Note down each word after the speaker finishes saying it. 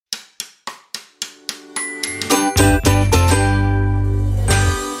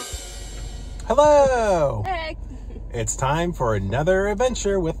It's time for another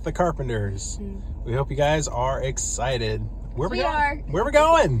adventure with the Carpenters. We hope you guys are excited. Where we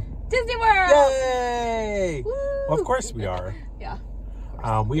going? Disney World! Yay! Woo! Well, of course we are. Yeah.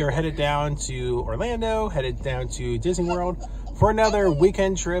 We are headed down to Orlando, headed down to Disney World for another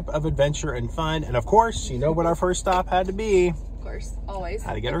weekend trip of adventure and fun. And of course, you know what our first stop had to be. Of course, always.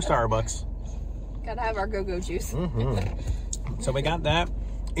 Had to get our Starbucks. Gotta have our go-go juice. So we got that.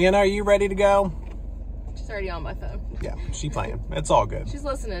 Anna, are you ready to go? She's already on my phone. Yeah, she's playing. It's all good. She's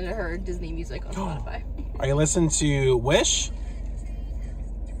listening to her Disney music on Spotify. Are you listening to Wish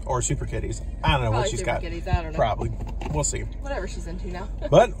or Super Kitties? I don't know what she's Super got. Kitties, I don't know. Probably. We'll see. Whatever she's into now.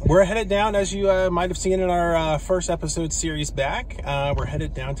 But we're headed down, as you might have seen in our first episode series back. We're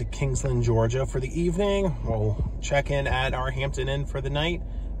headed down to Kingsland, Georgia for the evening. We'll check in at our Hampton Inn for the night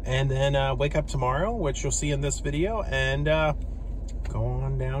and then wake up tomorrow, which you'll see in this video, and go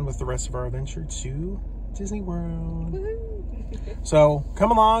on down with the rest of our adventure to Disney World. So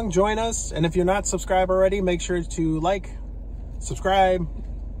come along, join us, and if you're not subscribed already, make sure to like, subscribe,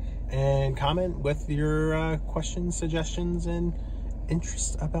 and comment with your questions, suggestions, and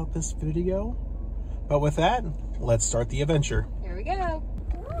interest about this video. But with that, let's start the adventure. Here we go.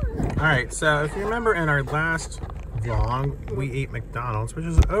 All right, so if you remember in our last vlog, we ate McDonald's, which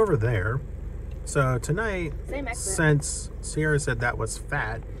is over there. So tonight, since Sierra said that was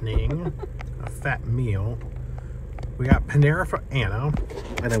fattening, a fat meal, we got Panera for Anna,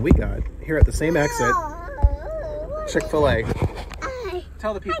 and then we got, here at the same exit, Chick-fil-A.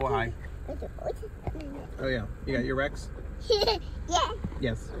 Tell the people hi. Oh yeah, you got your Rex? Yeah.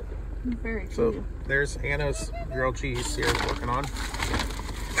 Yes. Very cute. So there's Anna's grilled cheese Sierra's working on.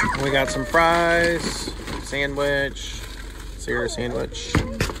 And we got some fries, sandwich, Sierra's sandwich.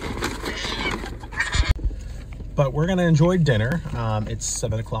 But we're gonna enjoy dinner. It's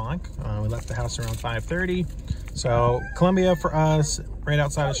 7 o'clock. We left the house around 5:30. So Columbia for us, right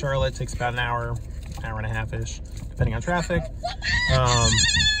outside of Charlotte, takes about an hour and a half-ish, depending on traffic.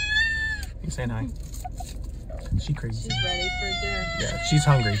 You saying hi? She crazy. She's ready for dinner. Yeah, she's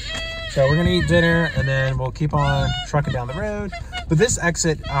hungry. So we're gonna eat dinner and then we'll keep on trucking down the road. But this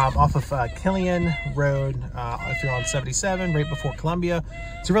exit off of Killian Road, if you're on 77, right before Columbia,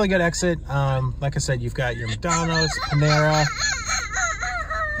 it's a really good exit. Like I said, you've got your McDonald's, Panera.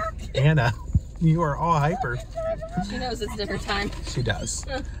 Anna, you are all hyper. She knows it's dinner time. She does.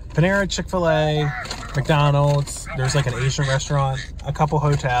 Panera, Chick-fil-A, McDonald's. There's like an Asian restaurant, a couple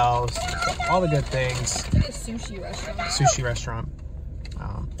hotels, all the good things. A sushi restaurant. Sushi restaurant.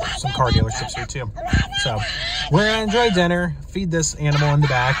 Some car dealerships here too. So we're gonna enjoy dinner, feed this animal in the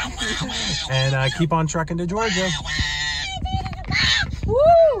back, and keep on trucking to Georgia. Woo!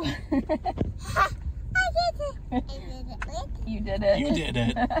 You did it. You did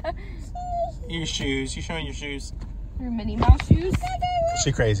it. Your shoes. You showing your shoes? Your Minnie Mouse shoes.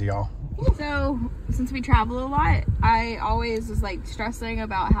 She crazy, y'all. So, since we travel a lot, I always was like stressing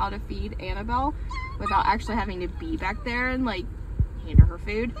about how to feed Annabelle without actually having to be back there and like hand her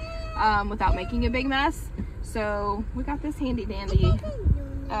food without making a big mess. So we got this handy dandy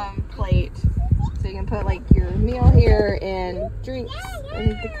plate, so you can put like your meal here and drinks in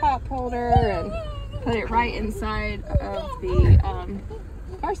the cup holder and put it right inside of the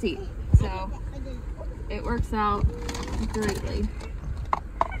car seat. So it works out greatly.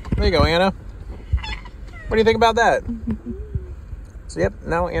 There you go, Anna. What do you think about that? So yep,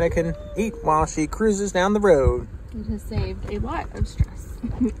 now Anna can eat while she cruises down the road. It has saved a lot of stress.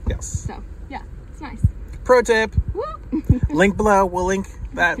 Yes. So yeah, it's nice. Pro tip. Woo! Link below. We'll link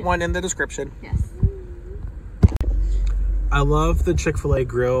that one in the description. Yes. I love the Chick-fil-A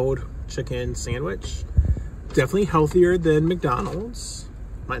grilled chicken sandwich. Definitely healthier than McDonald's.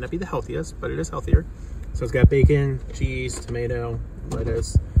 Might not be the healthiest, but it is healthier. So it's got bacon, cheese, tomato,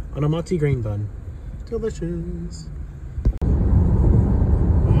 lettuce on a multi-grain bun. Delicious. All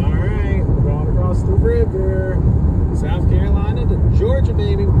right, we're going across the river. South Carolina to Georgia,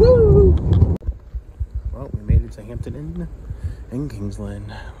 baby. Woo! Well, we made it to Hampton Inn in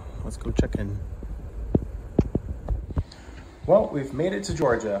Kingsland. Let's go check in. Well, we've made it to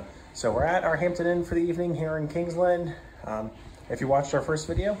Georgia. So we're at our Hampton Inn for the evening here in Kingsland. If you watched our first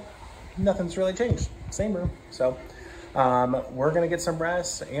video, nothing's really changed. Same room. So we're gonna get some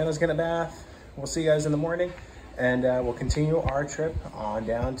rest. Anna's gonna bath. We'll see you guys in the morning. And we'll continue our trip on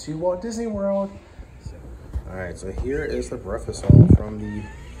down to Walt Disney World. All right, so here is the breakfast haul from the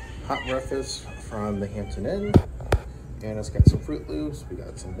hot breakfast from the Hampton Inn. Anna's got some Fruit Loops. We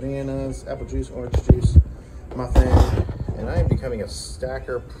got some bananas, apple juice, orange juice, muffin. And I am becoming a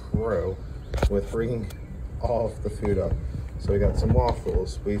stacker pro with bringing all of the food up. So we got some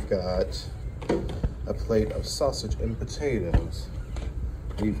waffles. We've got a plate of sausage and potatoes.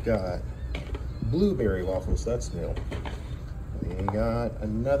 We've got blueberry waffles, that's new. We got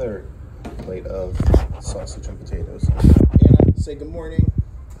another plate of sausage and potatoes. Anna, say good morning.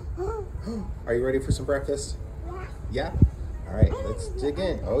 Are you ready for some breakfast? Yeah? All right, let's dig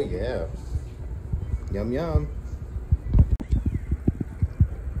in. Oh yeah. Yum, yum.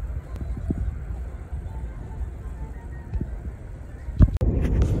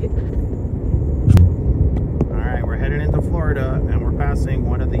 All right, we're headed into Florida and we're passing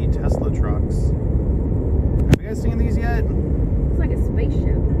one of the Tesla trucks. Have you guys seen these yet? It's like a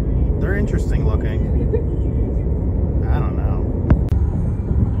spaceship. They're interesting looking. I don't know.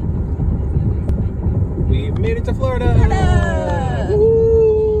 We've made it to Florida!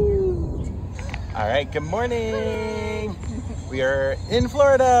 Woo! All right, good morning! We are in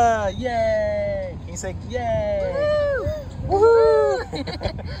Florida! Yay! Can you say yay? Woohoo!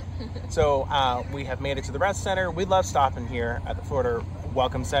 So we have made it to the rest center. We love stopping here at the Florida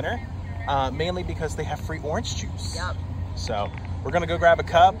Welcome Center, mainly because they have free orange juice. Yep. So we're gonna go grab a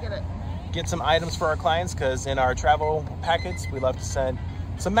cup, get some items for our clients, because in our travel packets, we love to send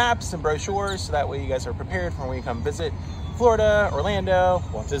some maps and brochures, so that way you guys are prepared for when you come visit Florida, Orlando,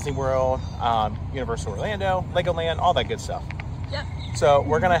 Walt Disney World, Universal Orlando, Legoland, all that good stuff. Yep. So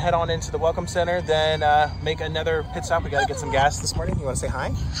we're gonna head on into the Welcome Center, then make another pit stop. We gotta get some gas this morning. You wanna say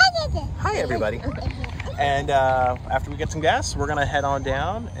hi? Hi, everybody. And after we get some gas, we're gonna head on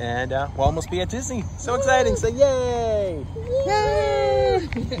down and we'll almost be at Disney. So exciting, say yay! Yay!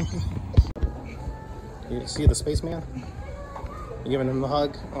 You see the spaceman? You giving him a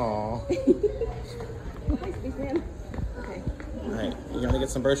hug? Aww. Hi, spaceman. Okay. All right, you gonna get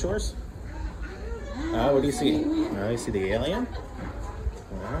some brochures? What do you see? You see the alien?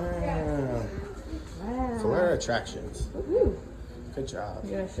 Wow. Florida attractions. Good job.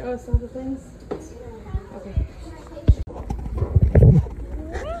 You gonna show us all the things? Okay.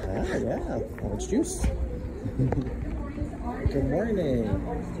 Yeah, orange juice. Good morning.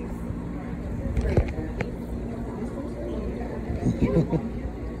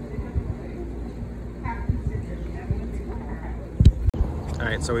 All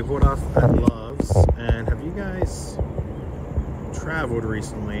right, so we pulled off at Love's, and have you guys traveled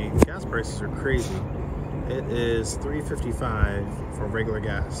recently? Gas prices are crazy. It is $3.55 for regular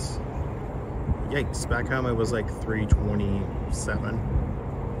gas. Yikes! Back home it was like $3.27.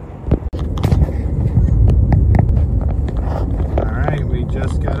 All right, we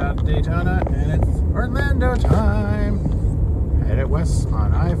just got out of Daytona, and it's Orlando time. Headed west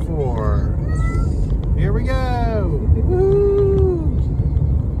on I-4. Here we go! Woo!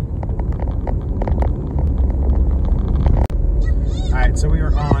 Alright, so we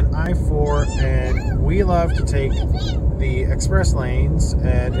are on I-4, and we love to take the express lanes,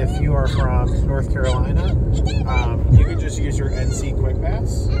 and if you are from North Carolina, you can just use your NC Quick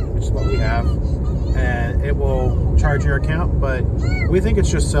Pass, which is what we have, and it will charge your account, but we think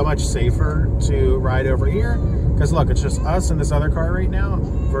it's just so much safer to ride over here. Because look, it's just us and this other car right now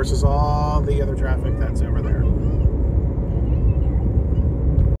versus all the other traffic that's over there.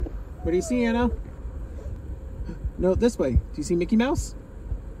 What do you see, Anna? No, this way. Do you see Mickey Mouse?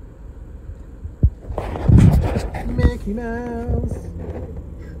 Mickey Mouse.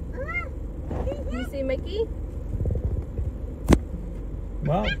 Do you see Mickey?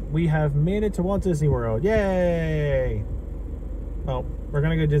 Well, we have made it to Walt Disney World. Yay! Well, we're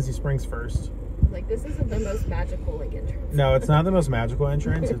going to go Disney Springs first. Like, this isn't the most magical like entrance. No, it's not the most magical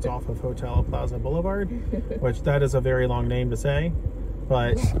entrance. It's off of Hotel Plaza Boulevard, which that is a very long name to say.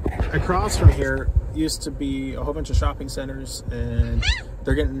 But across from here used to be a whole bunch of shopping centers, and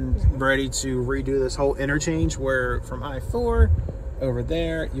they're getting ready to redo this whole interchange where from I-4 over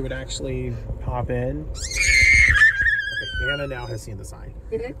there, you would actually pop in. Okay, Anna now has seen the sign.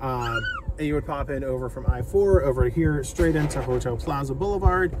 And you would pop in over from I-4 over here straight into Hotel Plaza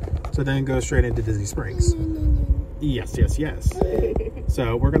Boulevard, to then go straight into Disney Springs. Yes, yes, yes.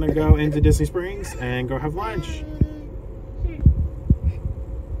 So we're gonna go into Disney Springs and go have lunch.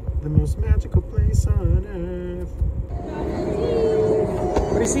 The most magical place on earth.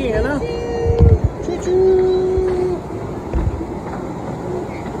 What do you see, Anna? Choo-choo!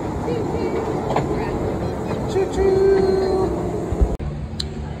 Choo-choo!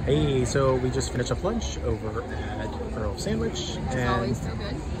 Hey, so we just finished up lunch over at Earl Sandwich. It's always so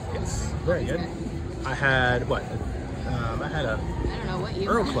good. Yes, very good. I had what? I had a I don't know what you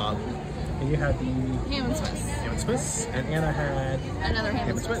Earl had. Club, and you had the Ham and Swiss. Ham and Swiss, and Anna had Another ham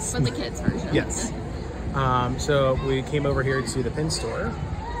and Swiss, but the kids version. Yes. So we came over here to the pen store,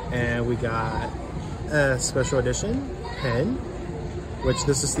 and we got a special edition pen, which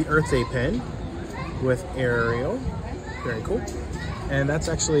this is the Earth Day pen, with Ariel. Very cool. And that's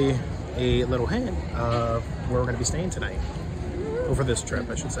actually a little hint of where we're going to be staying tonight. Well, for this trip,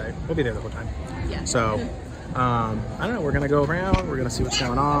 I should say. We'll be there the whole time. Yeah. So, I don't know. We're going to go around. We're going to see what's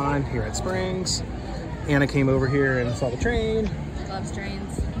going on here at Springs. Anna came over here and saw the train. Loves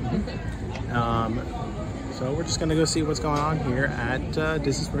trains. So we're just going to go see what's going on here at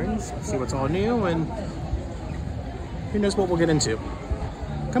Disney Springs. See what's all new, and who knows what we'll get into.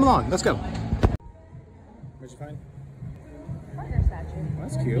 Come along. Let's go. What'd you find? Partner statue. Well,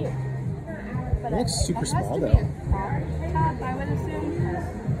 that's cute. It looks super small though. Top, I would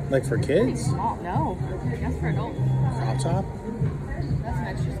assume. Like for kids? Small. No, I guess for adults. Crop top? That's an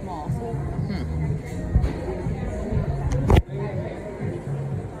extra small. So.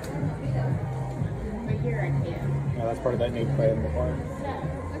 Right here, I can. Oh, that's part of that new play in the park.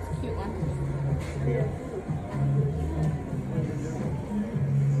 That's a cute one. Cute.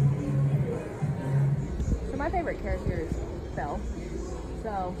 So my favorite character is Belle.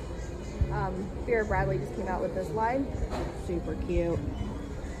 So, Vera Bradley just came out with this line. Super cute.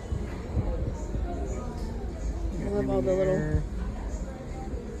 I love all the little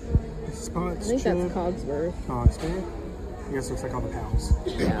spots. I think that's Cogsworth. Cogsworth. I guess it looks like all the pals.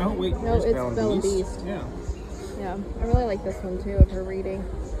 Yeah. Oh wait, no, it's Belle and Beast. Yeah. Yeah, I really like this one too of her reading.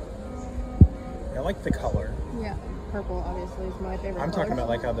 I like the color. Yeah, purple obviously is my favorite. I'm talking color. about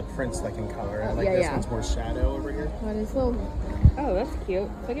like how the print's like in color, and like Yeah, this yeah. one's more shadow over here. That is little. Oh, that's cute.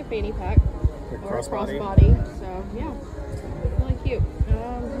 It's like a fanny pack. Like Or a crossbody. crossbody. So yeah, really cute.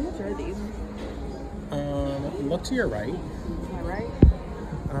 How much are these? Look to your right. Am I right?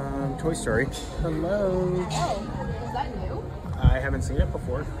 Toy Story. Hello. Oh, is that new? I haven't seen it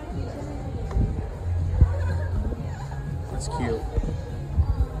before. That's cute.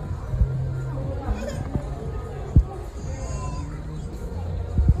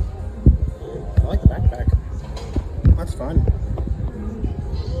 I like the backpack. That's fun.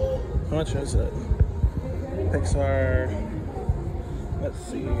 How much is it? Pixar. Let's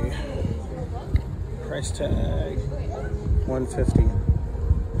see. Price tag. $150.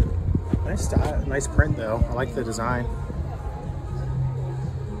 Nice style, nice print though. I like the design.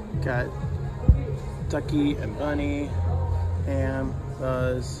 Got Ducky and Bunny, Ham,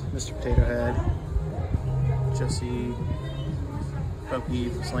 Buzz, Mr. Potato Head, Jessie,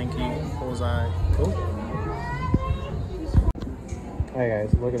 Pokey, Slinky, Bullseye. Cool. Alright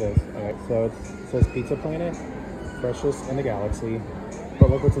guys, look at this. Alright, so it says Pizza Planet, freshest in the galaxy. But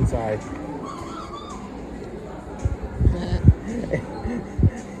look what's inside.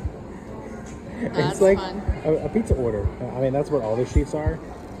 It's like a pizza order. I mean, that's what all the sheets are,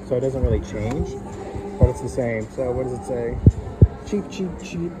 so it doesn't really change, but it's the same. So what does it say? Cheap, cheap,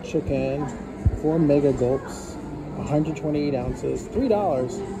 cheap chicken, 4 mega gulps, 128 ounces,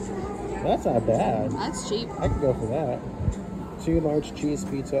 $3. That's not bad. That's cheap. I could go for that. 2 large cheese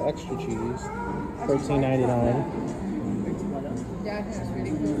pizza, extra cheese, $13.99. Yeah, that's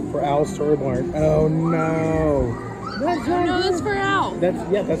pretty cool. For Al's Toy Barn. Oh no! That's not No, good. that's for Al.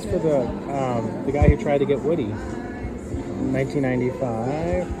 That's for the guy who tried to get Woody.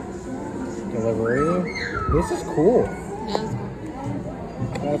 $19.95 delivery. This is cool. Yeah,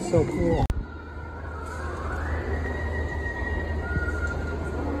 That's so cool.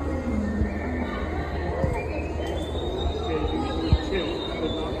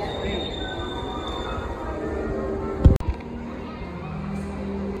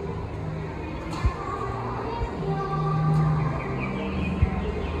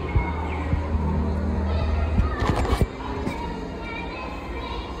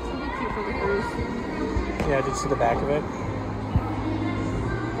 Yeah, did you see the back of it?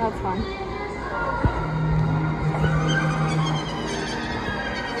 That's fun.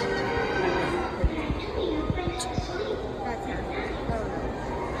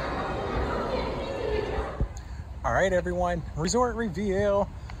 All right, everyone. Resort reveal.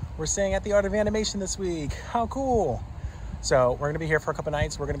 We're staying at the Art of Animation this week. How cool. So we're going to be here for a couple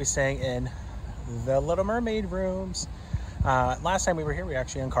nights. We're going to be staying in the Little Mermaid rooms. Last time we were here, we were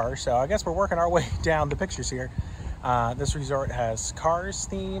actually in Cars. So I guess we're working our way down the pictures here. This resort has Cars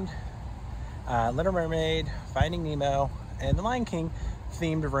themed, Little Mermaid, Finding Nemo, and the Lion King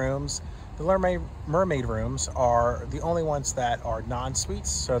themed rooms. The Little Mermaid rooms are the only ones that are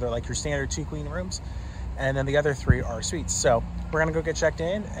non-suites. So they're like your standard 2-queen rooms. And then the other 3 are suites. So we're gonna go get checked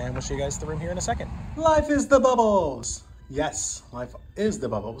in and we'll show you guys the room here in a second. Life is the bubbles. Yes, life is the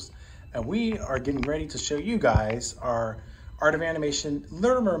bubbles. And we are getting ready to show you guys our Art of Animation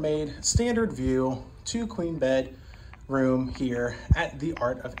Little Mermaid standard view 2-queen bed room here at the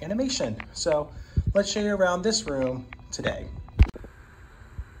Art of Animation. So let's show you around this room today.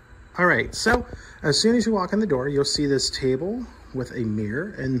 All right, so as soon as you walk in the door, you'll see this table with a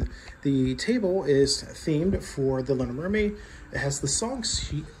mirror, and the table is themed for The Little Mermaid. It has the song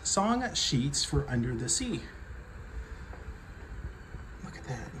sheets for Under the Sea. Look at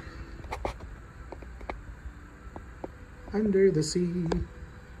that. Under the sea,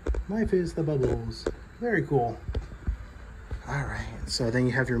 life is the bubbles. Very cool. All right, so then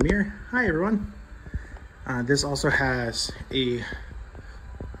you have your mirror. Hi, everyone. This also has a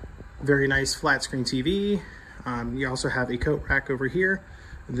very nice flat screen TV. You also have a coat rack over here.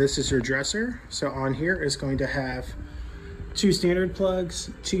 This is your dresser. So on here is going to have 2 standard plugs,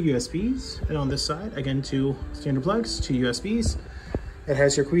 2 USBs, and on this side, again, 2 standard plugs, 2 USBs. It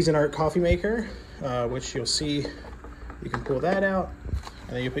has your Cuisinart coffee maker, which you'll see, you can pull that out,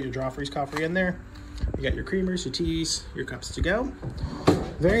 and then you put your draw freeze coffee in there. You got your creamers, your teas, your cups to go.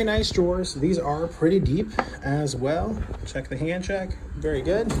 Very nice drawers. These are pretty deep as well. Check the hand check, very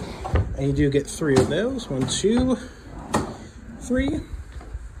good. And you do get 3 of those, 1, 2, 3.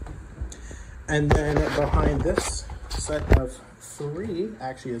 And then behind this set of 3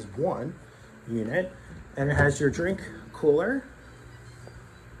 actually is 1 unit, and it has your drink cooler,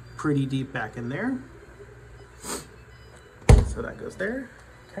 pretty deep back in there. So that goes there,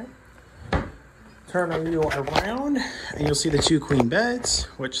 okay. Turn a wheel around and you'll see the 2 queen beds,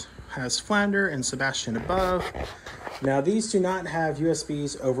 which has Flounder and Sebastian above. Now these do not have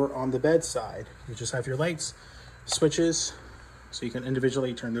USBs over on the bed side. You just have your lights, switches, so you can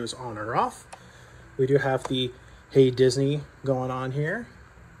individually turn those on or off. We do have the Hey Disney going on here.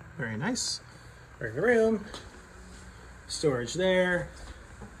 Very nice. Right in the room. Storage there.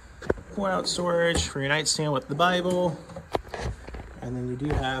 Pull out storage for your nightstand with the Bible. And then you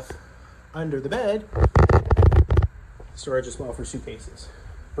do have under the bed storage as well for suitcases.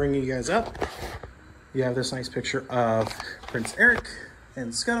 Bringing you guys up, you have this nice picture of Prince Eric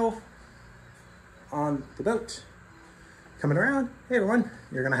and Scuttle on the boat. Coming around, hey everyone,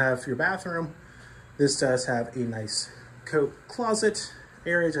 you're gonna have your bathroom. This does have a nice coat closet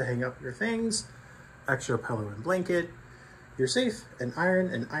area to hang up your things, extra pillow and blanket, your safe, an iron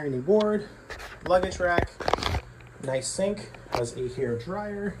and ironing board, luggage rack, nice sink, has a hair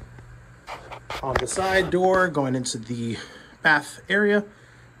dryer. On the side door going into the bath area,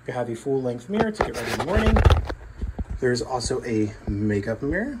 you have a full-length mirror to get ready in the morning. There's also a makeup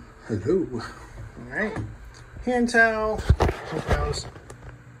mirror. Hello. All right. Hand towel, towels,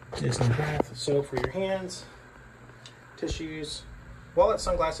 Disney bath soap for your hands, tissues, wallet,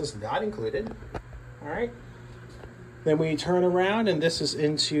 sunglasses not included. All right. Then we turn around and this is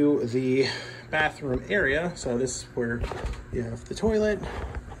into the bathroom area. So this is where you have the toilet,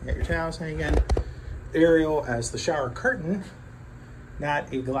 you got your towels hanging, Ariel as the shower curtain,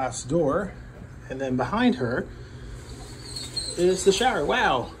 not a glass door. And then behind her is the shower.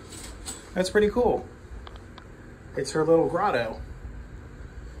 Wow, that's pretty cool. It's her little grotto.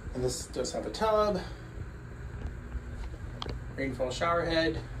 And this does have a tub, rainfall shower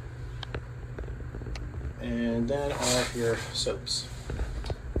head, and then all of your soaps.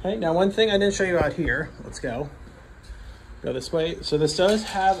 Okay, now one thing I didn't show you out here, let's go this way. So this does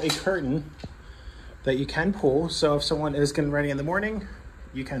have a curtain that you can pull. So if someone is getting ready in the morning,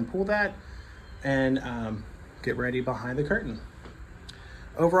 you can pull that and get ready behind the curtain.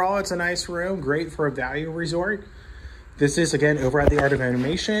 Overall, it's a nice room, great for a value resort. This is, again, over at the Art of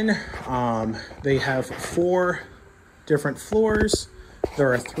Animation. They have 4 different floors.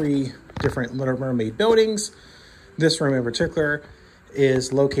 There are 3 different Little Mermaid buildings. This room in particular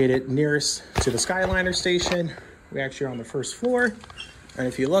is located nearest to the Skyliner station. We actually are on the 1st floor. And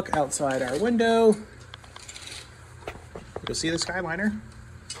if you look outside our window, you'll see the Skyliner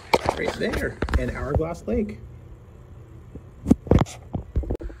right there in Hourglass Lake.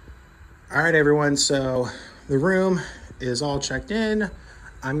 All right, everyone, so the room is all checked in.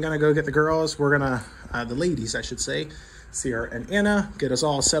 I'm gonna go get the girls. We're gonna, the ladies, I should say, Sierra and Anna, get us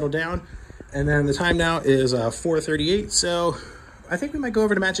all settled down. And then the time now is 4:38, so I think we might go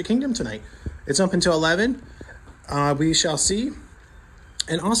over to Magic Kingdom tonight. It's up until 11. We shall see.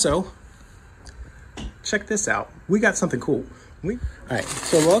 And also, check this out. We got something cool. All right,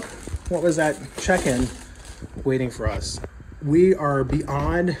 so look, what was that check-in waiting for us? We are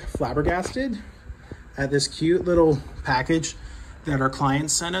beyond flabbergasted at this cute little package that our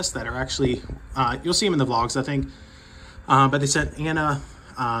clients sent us that are actually, you'll see them in the vlogs, I think. But they sent Anna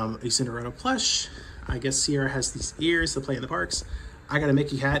a Cinderella plush. I guess Sierra has these ears to play in the parks. I got a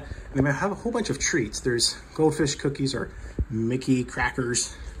Mickey hat. And they have a whole bunch of treats. There's goldfish cookies or Mickey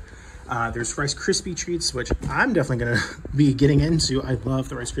crackers. There's Rice Krispie treats, which I'm definitely gonna be getting into. I love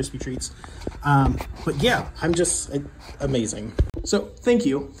the Rice Krispie treats. But yeah, I'm just amazing. So thank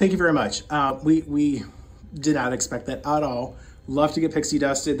you very much. We did not expect that at all. Love to get pixie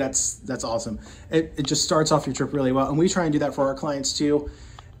dusted. That's awesome. It just starts off your trip really well, and we try and do that for our clients too.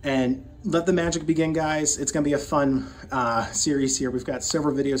 And let the magic begin, guys. It's gonna be a fun series here. We've got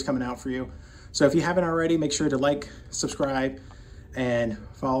several videos coming out for you. So if you haven't already, make sure to like, subscribe, and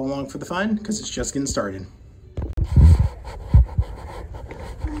follow along for the fun, because it's just getting started.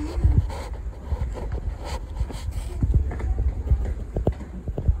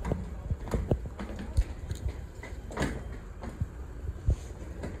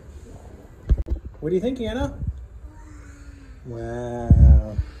 What do you think, Anna?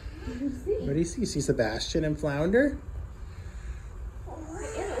 Wow. What do you see? You see Sebastian and Flounder?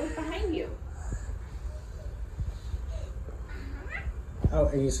 Anna, look behind you. Oh,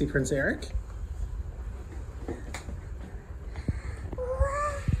 and you see Prince Eric?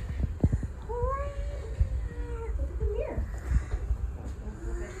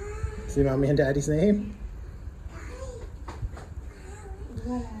 See Mommy and Daddy's name?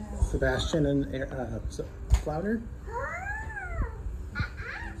 Sebastian and Flounder?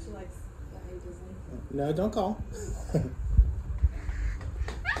 She likes Disney. No, don't call.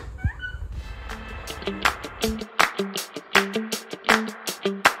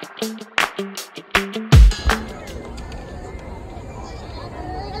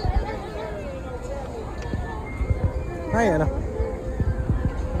 Hi, Anna.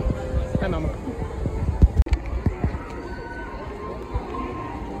 Hi, Mama.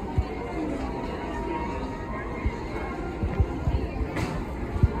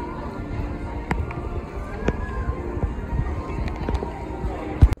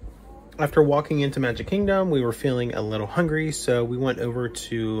 After walking into Magic Kingdom, we were feeling a little hungry, so we went over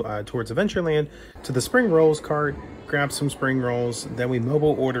to towards Adventureland to the spring rolls cart, grabbed some spring rolls. Then we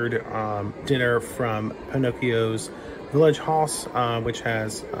mobile ordered dinner from Pinocchio's Village House, which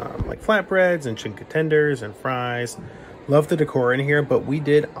has like flatbreads and chicken tenders and fries. Love the decor in here, but we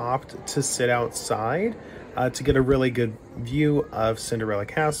did opt to sit outside to get a really good view of Cinderella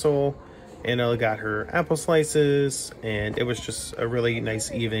Castle. Anna got her apple slices, and it was just a really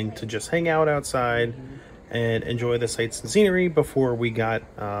nice evening to just hang out outside and enjoy the sights and scenery before we got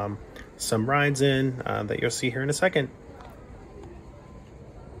some rides in that you'll see here in a second.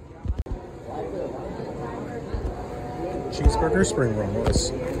 Cheeseburger spring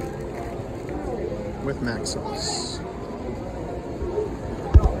rolls with mac sauce.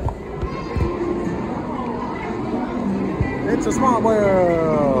 It's a small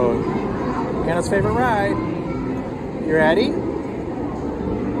world. Anna's favorite ride. You ready? You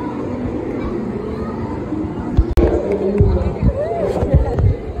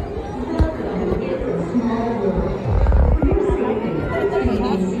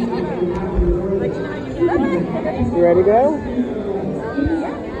ready to go?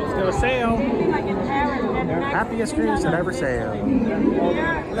 Let's go sail. The happiest cruise that ever sailed.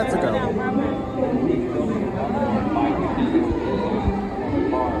 Let's go.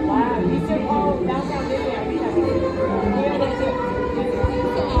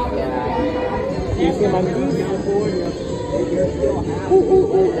 You see my moves? Ooh,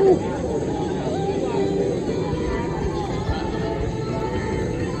 ooh, ooh, ooh.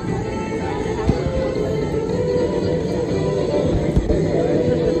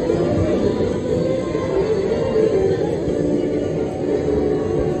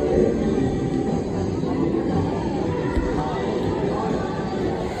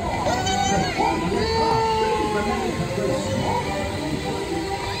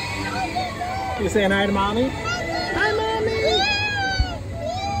 You saying hi to Mommy? Hi, Mommy!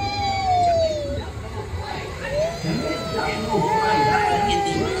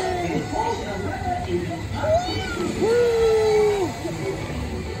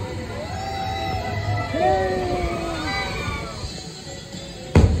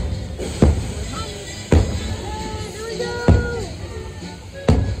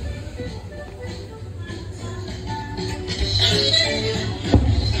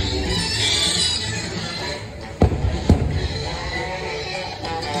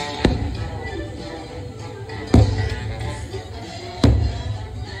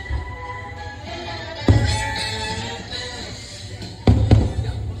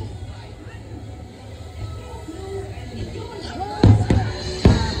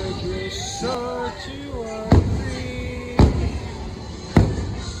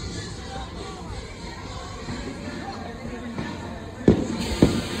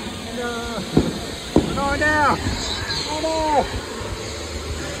 Going down! Oh no!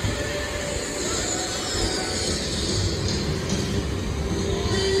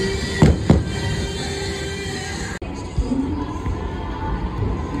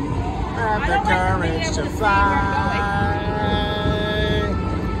 courage to fly.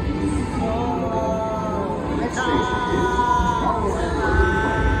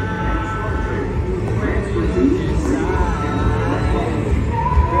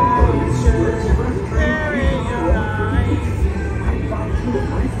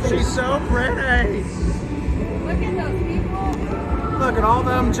 She's so pretty. Look at those people. Look at all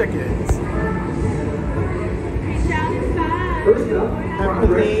them chickens.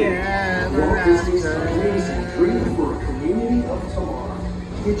 Happily ever after. Dream for a community of tomorrow.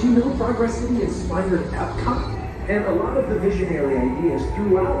 Did you know Progress City inspired Epcot? And a lot of the visionary ideas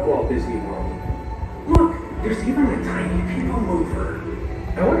throughout Walt Disney World. Look, there's even a tiny people mover.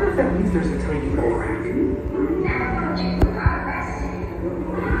 I wonder if that means there's a tiny boat rack.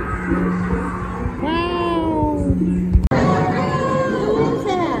 Wow! Who's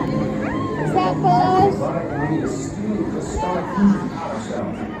that? Is that Buzz?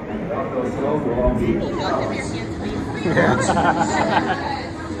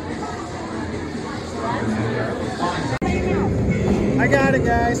 I got it,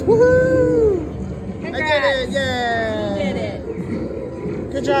 guys. Woohoo! Congrats. I did it! Yay! You did it.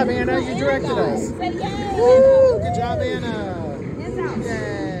 Good job, Anna. You directed us. Say yay. Woo! Good job, Anna. Hands out.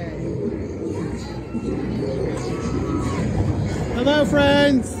 Yay! Hello,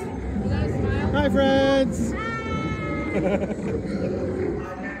 friends. Hi, friends.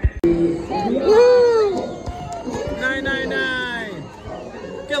 Woo! 999.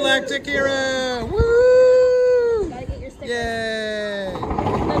 Galactic Hero. Woo! Gotta get your sticker. Yay!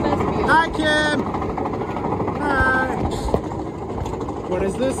 The best view. Hi, Kim. Hi. What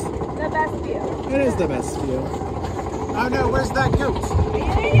is this? The best view. It is the best view. Oh no, where's that goat?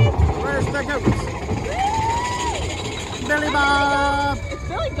 Where's the goat? Billy Bob! It's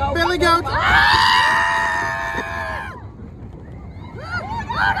Billy Goat. Billy Goat!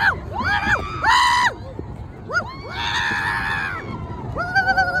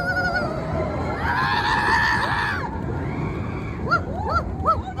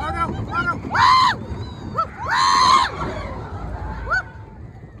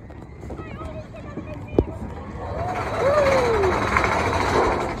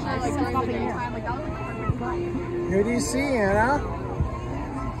 Who do you see, Anna?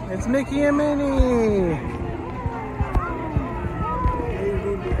 It's Mickey and Minnie.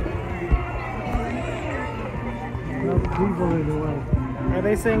 Are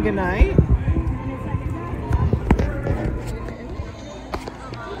they saying goodnight?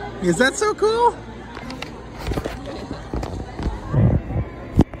 Is that so cool?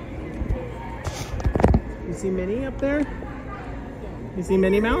 You see Minnie up there? You see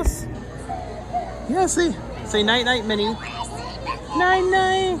Minnie Mouse? Yeah, see. Say night night, Minnie. Night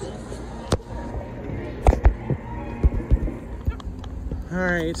night. All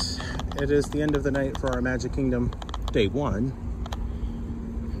right, it is the end of the night for our Magic Kingdom day 1.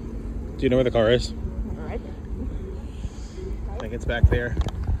 Do you know where the car is? All right. I think it's back there.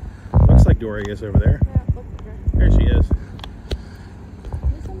 Looks like Dory is over there. Yeah, look at her. There she is. At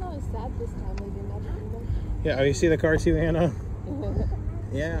least I'm not as sad this time leaving Magic Kingdom. Yeah, oh, you see the car too, Hannah?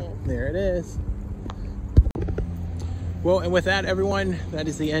 Yeah, there it is. Well, and with that, everyone, that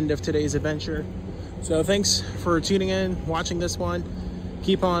is the end of today's adventure. So thanks for tuning in, watching this one.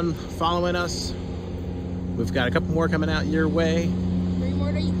 Keep on following us. We've got a couple more coming out your way. 3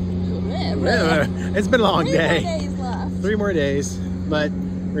 more days. It's been a long 3 day. more days left. 3 more days. But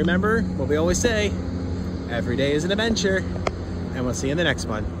remember what we always say, every day is an adventure. And we'll see you in the next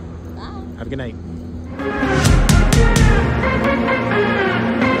one. Bye. Have a good night.